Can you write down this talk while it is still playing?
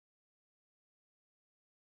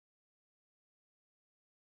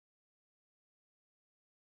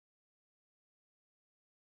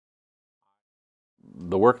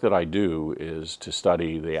The work that I do is to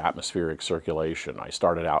study the atmospheric circulation. I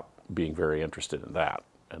started out being very interested in that,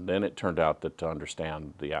 and then it turned out that to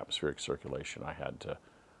understand the atmospheric circulation, I had to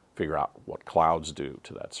figure out what clouds do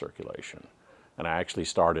to that circulation. And I actually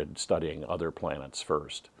started studying other planets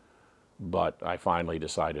first, but I finally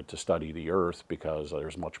decided to study the Earth because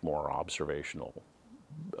there's much more observational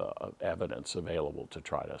evidence available to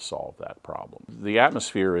try to solve that problem. The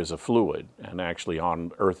atmosphere is a fluid, and actually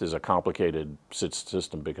on Earth is a complicated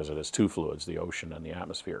system because it has two fluids, the ocean and the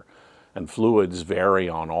atmosphere. And fluids vary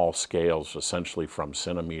on all scales, essentially from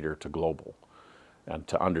centimeter to global. And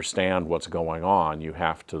to understand what's going on, you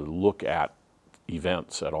have to look at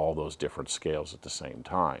events at all those different scales at the same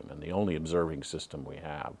time. And the only observing system we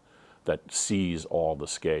have that sees all the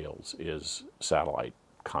scales is satellite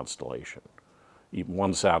constellation. Even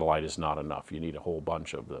one satellite is not enough. You need a whole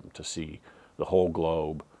bunch of them to see the whole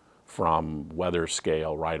globe from weather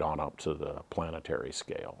scale right on up to the planetary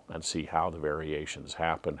scale and see how the variations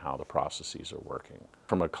happen, how the processes are working.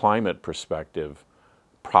 From a climate perspective,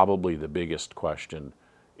 probably the biggest question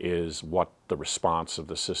is what the response of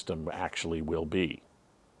the system actually will be.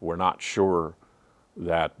 We're not sure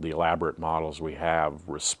that the elaborate models we have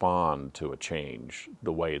respond to a change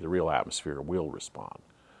the way the real atmosphere will respond.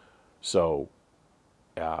 So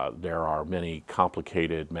there are many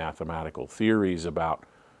complicated mathematical theories about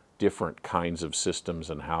different kinds of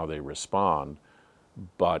systems and how they respond,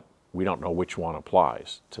 but we don't know which one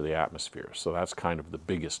applies to the atmosphere. So that's kind of the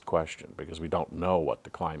biggest question, because we don't know what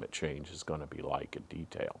the climate change is going to be like in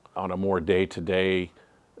detail. On a more day-to-day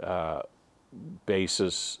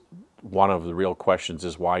basis, one of the real questions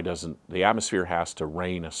is why doesn't the atmosphere has to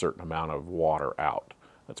rain a certain amount of water out?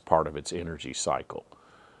 That's part of its energy cycle.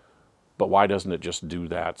 But why doesn't it just do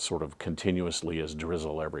that sort of continuously as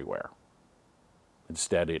drizzle everywhere?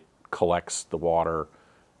 Instead, it collects the water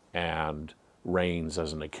and rains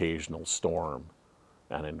as an occasional storm,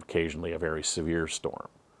 and occasionally a very severe storm.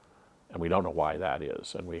 And we don't know why that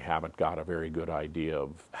is, and we haven't got a very good idea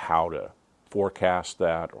of how to forecast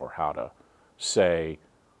that or how to say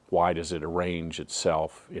why does it arrange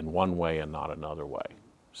itself in one way and not another way.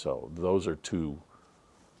 So those are two,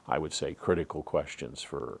 I would say, critical questions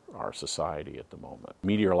for our society at the moment.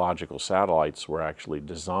 Meteorological satellites were actually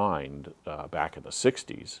designed back in the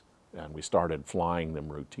 60s, and we started flying them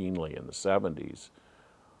routinely in the 70s.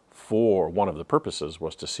 For one of the purposes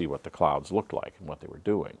was to see what the clouds looked like and what they were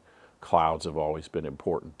doing. Clouds have always been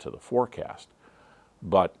important to the forecast.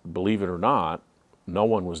 But believe it or not, no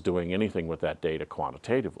one was doing anything with that data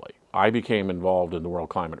quantitatively. I became involved in the World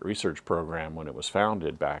Climate Research Program when it was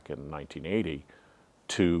founded back in 1980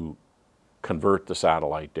 to convert the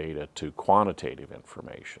satellite data to quantitative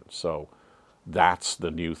information. So that's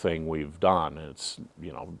the new thing we've done. It's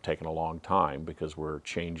taken a long time because we're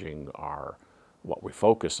changing what we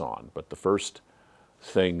focus on. But the first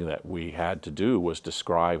thing that we had to do was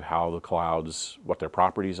describe how the clouds, what their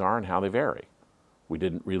properties are and how they vary. We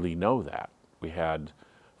didn't really know that. We had,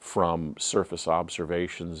 from surface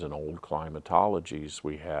observations and old climatologies,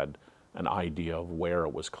 we had an idea of where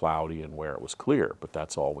it was cloudy and where it was clear, but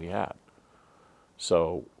that's all we had.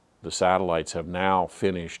 So the satellites have now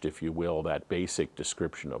finished, if you will, that basic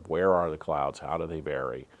description of where are the clouds, how do they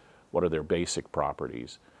vary, what are their basic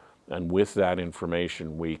properties, and with that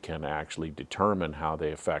information we can actually determine how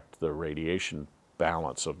they affect the radiation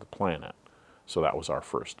balance of the planet. So that was our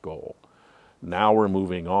first goal. Now we're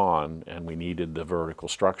moving on, and we needed the vertical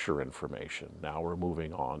structure information. Now we're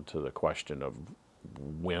moving on to the question of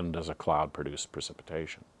when does a cloud produce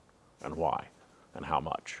precipitation, and why, and how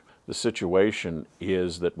much. The situation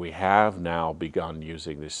is that we have now begun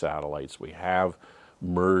using these satellites. We have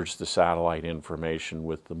merged the satellite information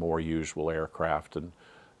with the more usual aircraft and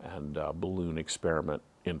balloon experiment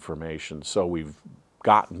information. So we've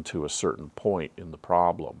gotten to a certain point in the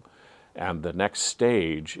problem. And the next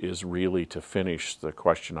stage is really to finish the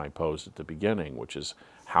question I posed at the beginning, which is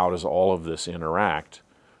how does all of this interact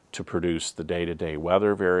to produce the day-to-day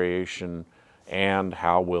weather variation, and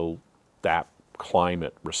how will that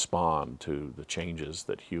climate respond to the changes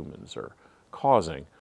that humans are causing?